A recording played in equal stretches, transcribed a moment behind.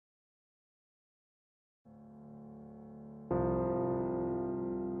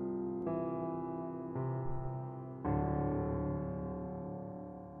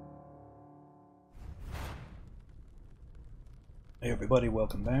Hey everybody,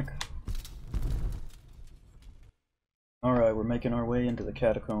 welcome back. Alright, we're making our way into the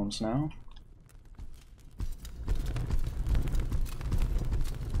catacombs now.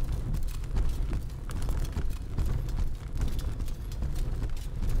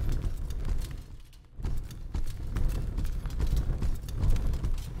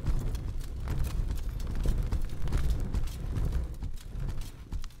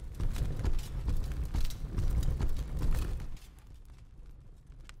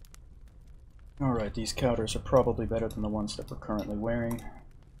 Alright, these counters are probably better than the ones that we're currently wearing.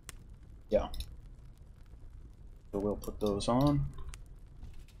 Yeah. So we'll put those on.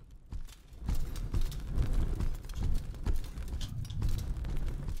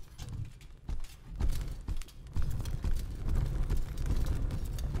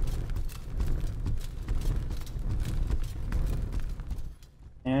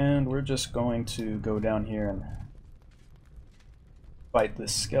 And we're just going to go down here and fight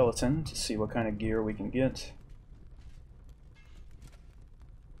this skeleton to see what kind of gear we can get.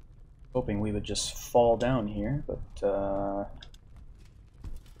 Hoping we would just fall down here, but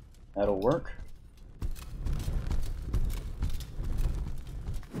that'll work.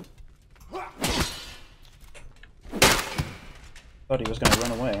 Thought he was going to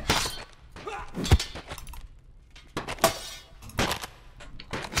run away.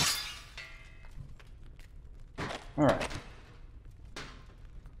 Alright.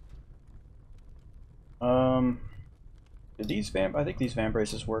 Did these I think these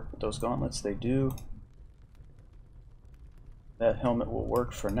vambraces work with those gauntlets. They do. That helmet will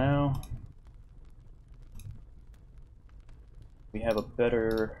work for now. We have a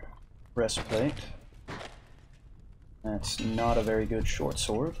better breastplate. That's not a very good short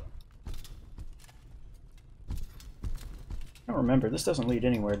sword. I don't remember, this doesn't lead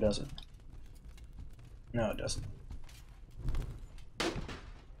anywhere, does it? No, it doesn't.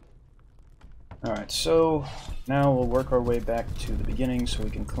 Alright, so now we'll work our way back to the beginning so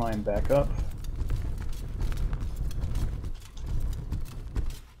we can climb back up.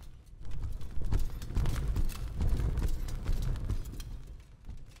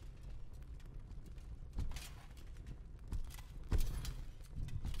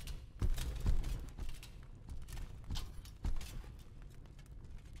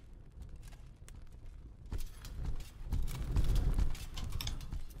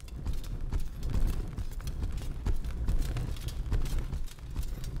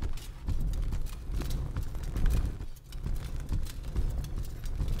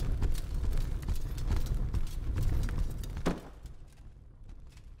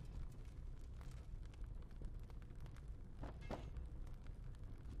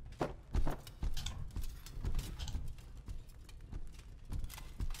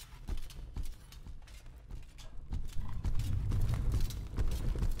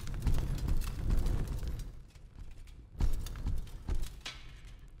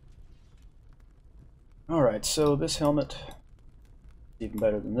 Alright, so this helmet is even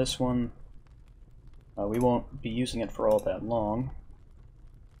better than this one. We won't be using it for all that long.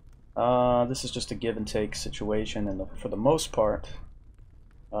 This is just a give and take situation, and for the most part,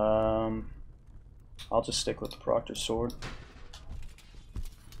 I'll just stick with the Proctor's sword.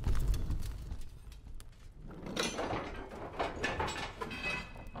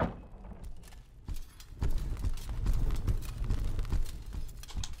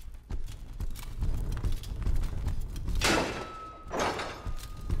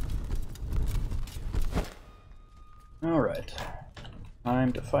 Alright,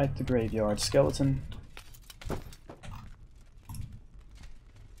 time to fight the graveyard skeleton.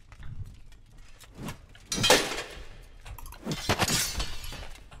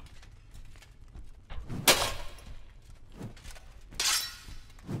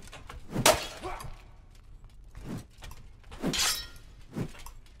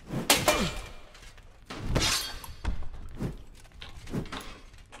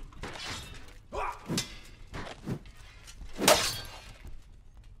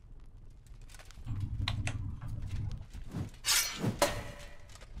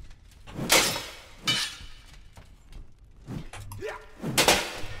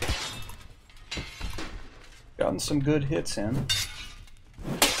 Gotten some good hits in.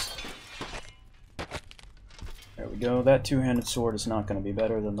 There we go. That two-handed sword is not going to be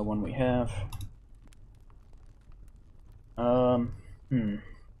better than the one we have.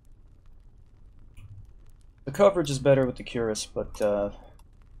 The coverage is better with the Cuirass, but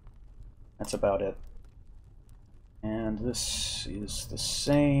that's about it. And this is the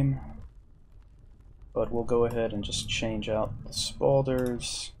same, but we'll go ahead and just change out the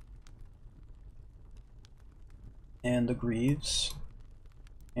spaulders and the greaves.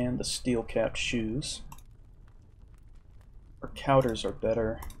 and the steel-capped shoes. Our counters are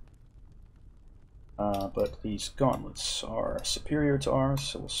better, but these gauntlets are superior to ours,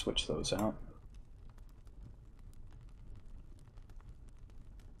 so we'll switch those out.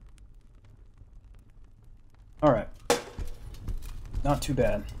 Alright, not too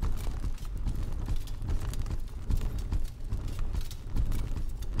bad.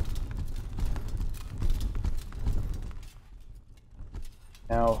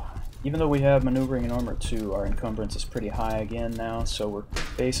 Now, even though we have maneuvering and armor 2, our encumbrance is pretty high again now, so we're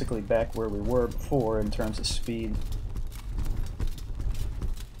basically back where we were before in terms of speed.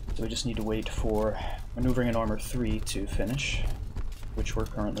 So we just need to wait for maneuvering and armor 3 to finish, which we're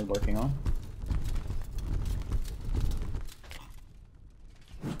currently working on.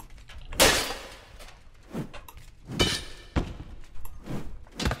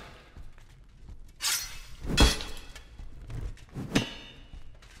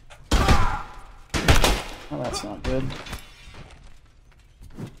 Well, that's not good.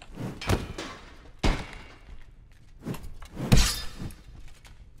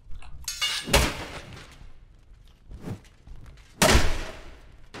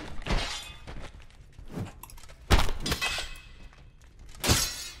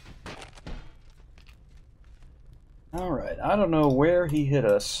 Alright, I don't know where he hit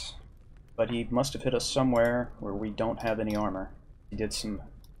us, but he must have hit us somewhere where we don't have any armor. He did some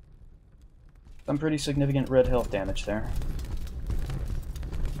pretty significant red health damage there.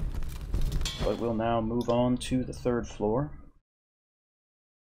 But we'll now move on to the 3rd floor,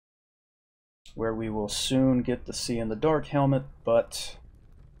 where we will soon get the See in the Dark helmet, but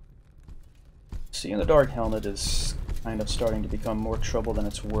See in the Dark helmet is kind of starting to become more trouble than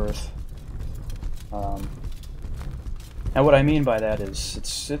it's worth. Now what I mean by that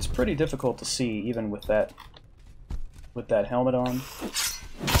is it's pretty difficult to see even with that helmet on.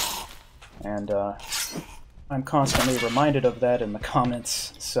 And I'm constantly reminded of that in the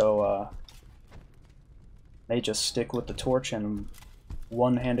comments, so they just stick with the torch and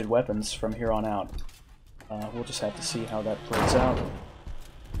one-handed weapons from here on out. We'll just have to see how that plays out.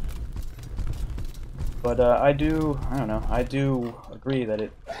 But I do agree that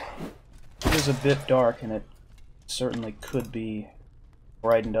it is a bit dark, and it certainly could be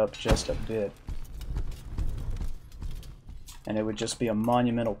brightened up just a bit. And it would just be a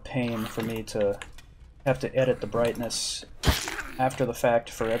monumental pain for me to have to edit the brightness after the fact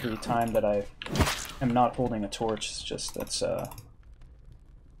for every time that I am not holding a torch. It's just,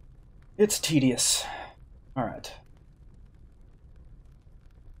 it's tedious. Alright.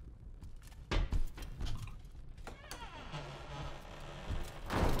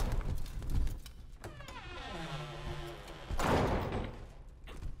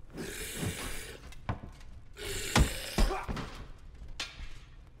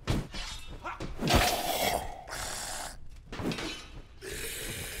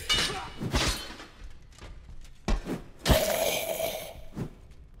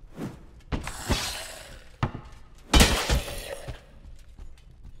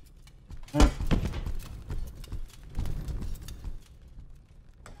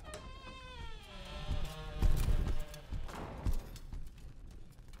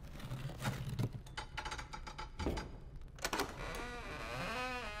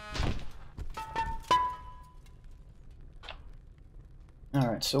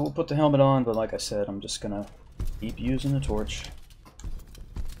 Alright, so we'll put the helmet on, but like I said, I'm just gonna keep using the torch.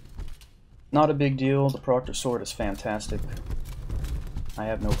 Not a big deal, the Proctor sword is fantastic. I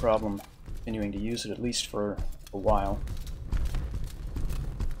have no problem continuing to use it, at least for a while.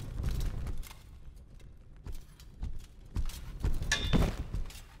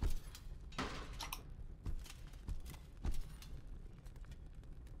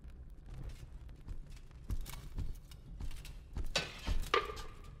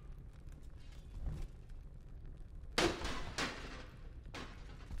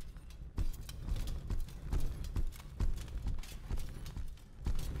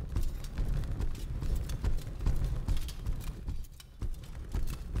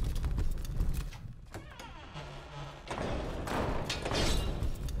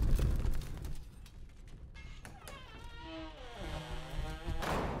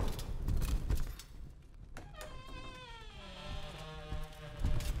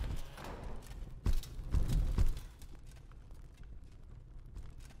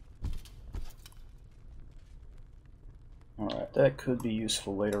 Alright, that could be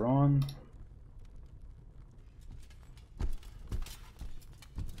useful later on.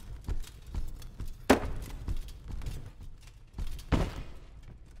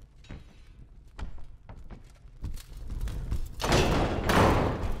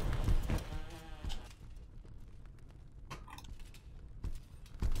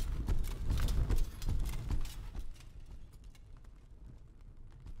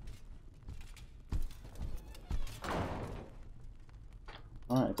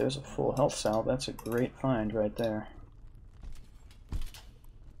 Alright, there's a full health salve. That's a great find right there.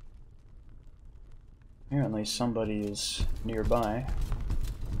 Apparently somebody is nearby.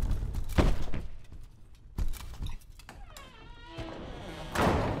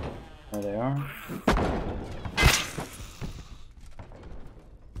 There they are.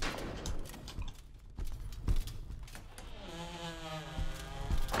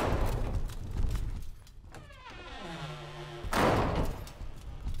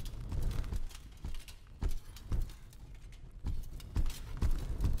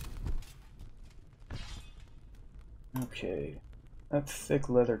 Okay, that thick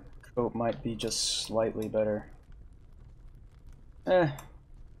leather coat might be just slightly better. We'll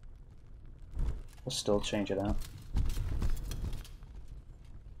still change it out.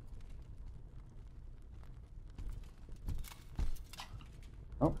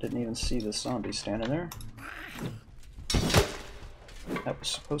 Oh, didn't even see the zombie standing there. That was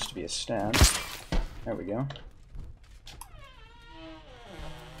supposed to be a stab. There we go.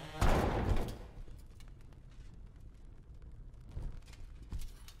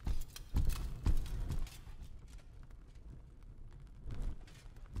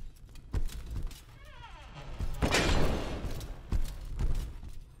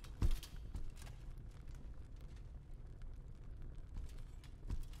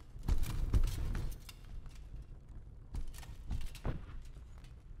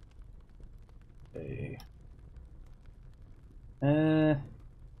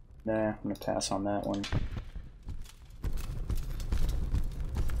 Nah, I'm gonna pass on that one.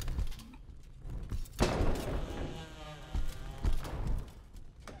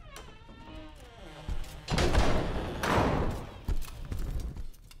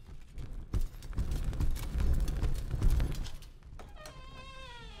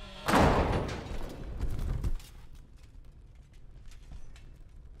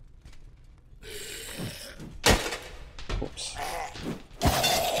 Oops.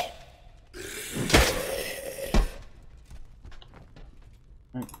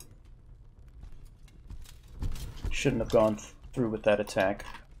 Shouldn't have gone through with that attack.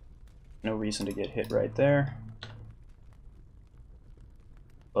 No reason to get hit right there.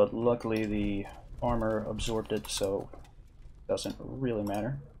 But luckily the armor absorbed it, so it doesn't really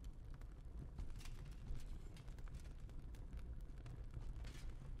matter.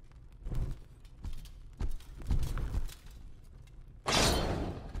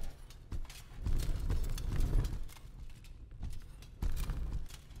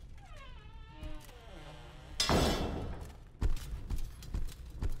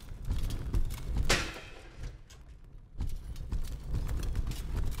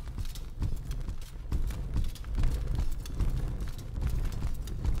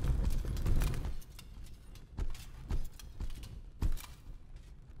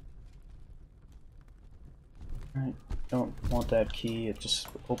 Alright, don't want that key, it just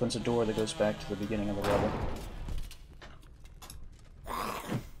opens a door that goes back to the beginning of the level.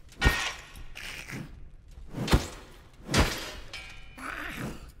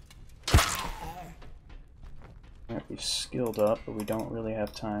 Alright, we've skilled up, but we don't really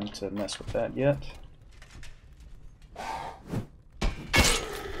have time to mess with that yet.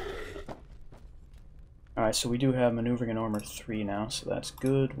 Alright, so we do have Maneuvering and Armor 3 now, so that's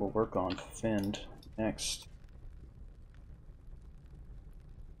good. We'll work on Fend next.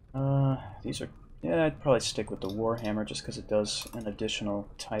 These are... yeah, I'd probably stick with the Warhammer just because it does an additional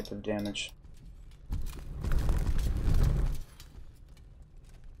type of damage.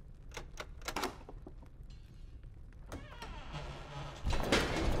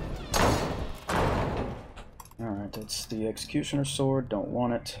 Alright, that's the Executioner Sword, don't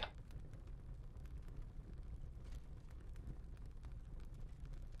want it.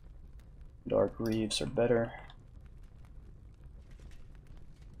 Dark Reeves are better.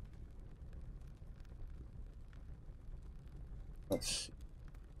 Let's see.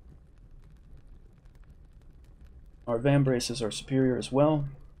 Our Van Braces are superior as well.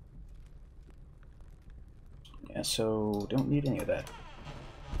 Yeah, so don't need any of that.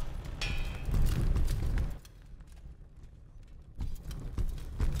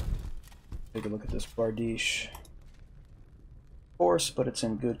 Take a look at this Bardiche. Coarse, but it's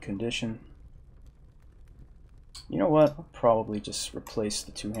in good condition. You know what? I'll probably just replace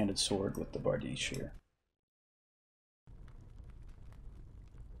the two-handed sword with the Bardiche here.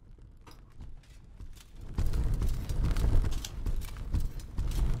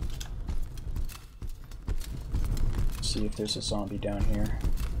 See if there's a zombie down here.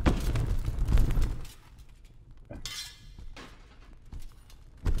 Okay.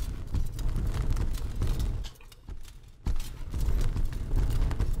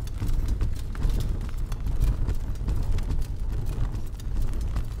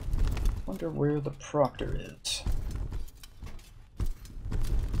 wonder where the proctor is.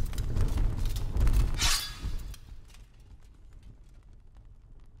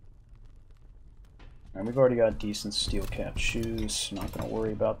 And we've already got decent steel-capped shoes. Not going to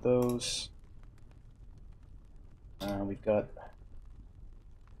worry about those. We've got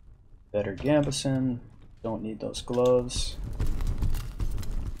better gambeson. Don't need those gloves.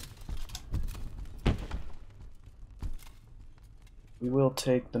 We will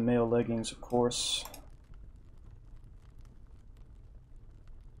take the male leggings, of course,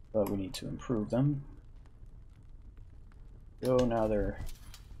 but we need to improve them. So now they're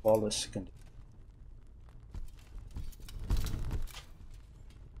flawless condition.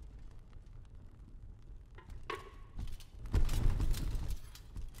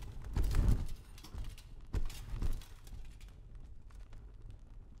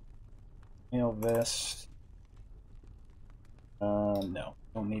 Male vest. No,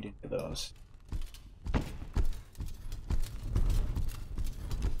 don't need any of those. I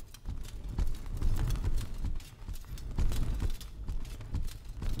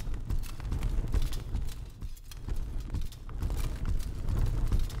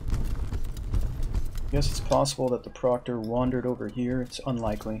guess it's possible that the proctor wandered over here. It's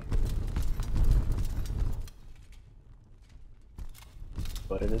unlikely,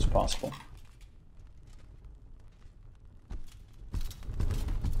 but it is possible.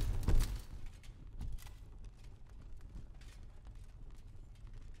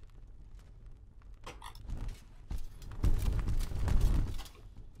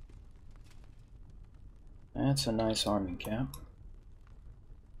 That's a nice arming cap.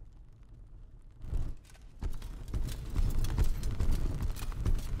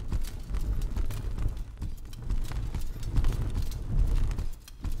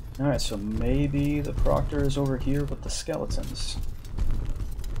 Alright, so maybe the proctor is over here with the skeletons.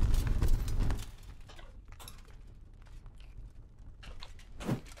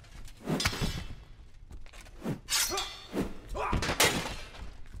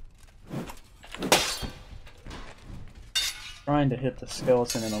 Trying to hit the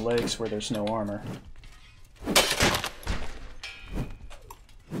skeleton in the legs where there's no armor.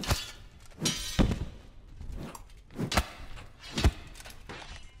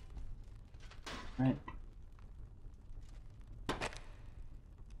 Right.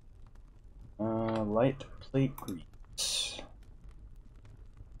 Light plate grease.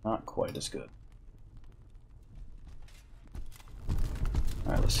 Not quite as good.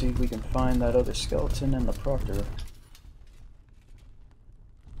 Alright, let's see if we can find that other skeleton and the proctor.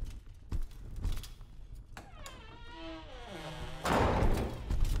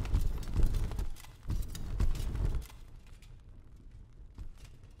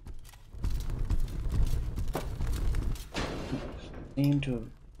 Seem to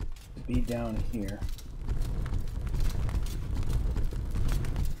be down here.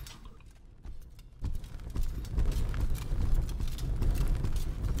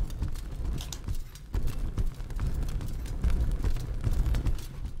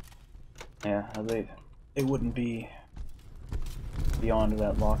 Yeah, they wouldn't be beyond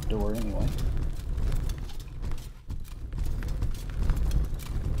that locked door anyway.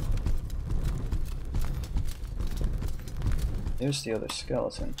 There's the other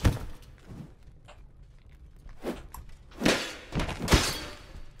skeleton.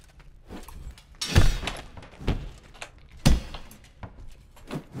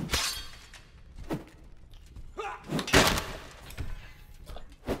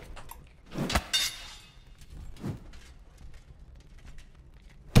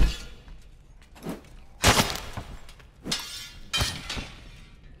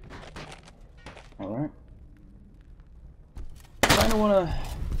 Alright.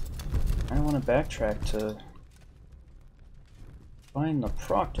 I don't want to backtrack to find the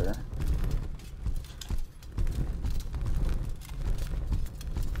proctor.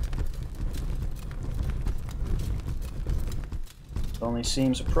 It only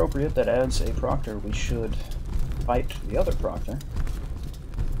seems appropriate that as a proctor we should fight the other proctor.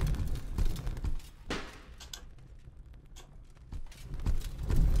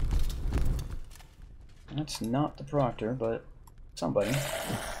 That's not the proctor, but somebody.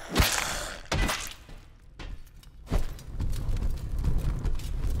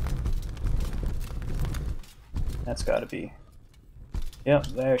 That's gotta be. Yep,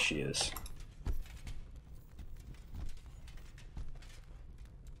 there she is.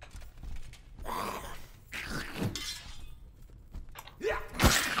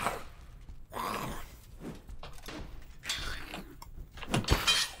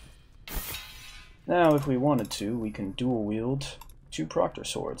 Now, if we wanted to, we can dual wield two proctor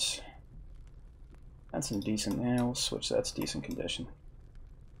swords. That's in decent. Yeah, we'll switch. That's decent condition.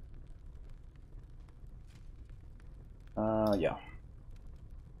 Yeah.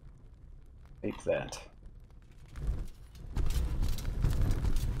 Take that.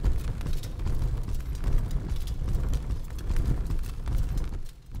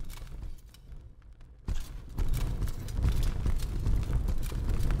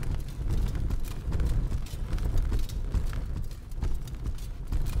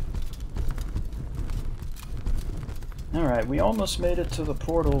 Alright, we almost made it to the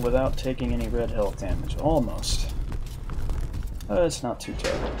portal without taking any red health damage. Almost. It's not too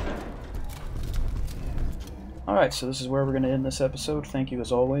terrible. Alright, so this is where we're going to end this episode. Thank you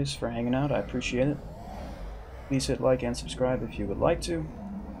as always for hanging out. I appreciate it. Please hit like and subscribe if you would like to.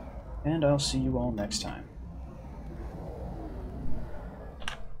 And I'll see you all next time.